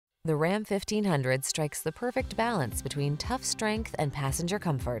The Ram 1500 strikes the perfect balance between tough strength and passenger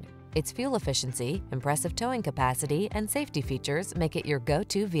comfort. Its fuel efficiency, impressive towing capacity, and safety features make it your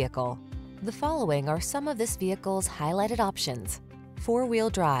go-to vehicle. The following are some of this vehicle's highlighted options: four-wheel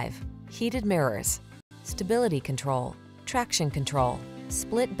drive, heated mirrors, stability control, traction control,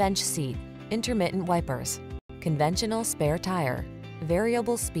 split bench seat, intermittent wipers, conventional spare tire,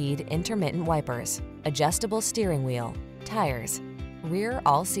 variable speed intermittent wipers, adjustable steering wheel, tires, rear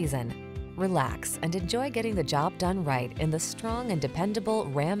all season. Relax and enjoy getting the job done right in the strong and dependable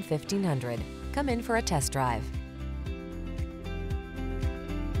Ram 1500. Come in for a test drive.